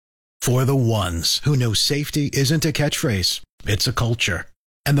For the ones who know safety isn't a catchphrase, it's a culture.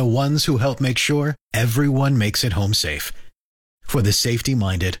 And the ones who help make sure everyone makes it home safe. For the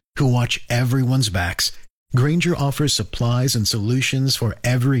safety-minded who watch everyone's backs, Grainger offers supplies and solutions for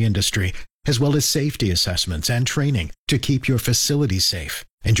every industry, as well as safety assessments and training to keep your facilities safe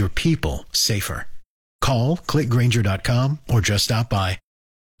and your people safer. Call, click Grainger.com, or just stop by.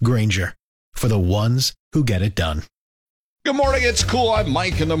 Grainger, for the ones who get it done. Good morning, it's cool. I'm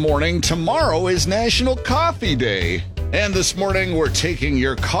Mike in the morning. Tomorrow is National Coffee Day. And this morning, we're taking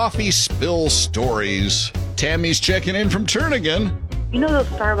your coffee spill stories. Tammy's checking in from Turnagain. You know those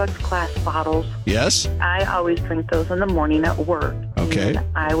Starbucks glass bottles? Yes? I always drink those in the morning at work. Okay. And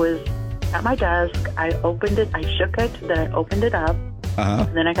I was at my desk. I opened it. I shook it. Then I opened it up.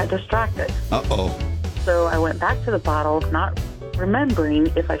 And then I got distracted. Uh-oh. So I went back to the bottle, not remembering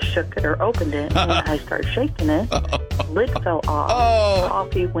if I shook it or opened it. And when I started shaking it, lid fell off.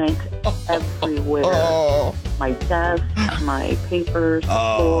 Coffee went everywhere. My desk, my papers, the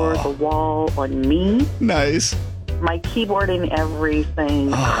floor, the wall, on me. Nice. My keyboard and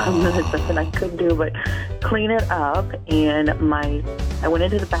everything. There's nothing I could do but clean it up. And I went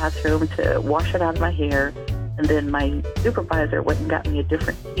into the bathroom to wash it out of my hair. And then my supervisor went and got me a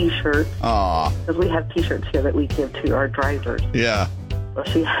different T-shirt. Because we have T-shirts here that we give to our drivers. Yeah. So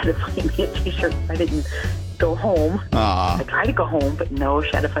she had to find me a T-shirt. I didn't go home. I tried to go home, but no,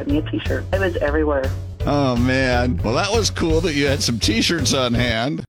 she had to find me a T-shirt. It was everywhere. Oh, man. Well, that was cool that you had some T-shirts on hand.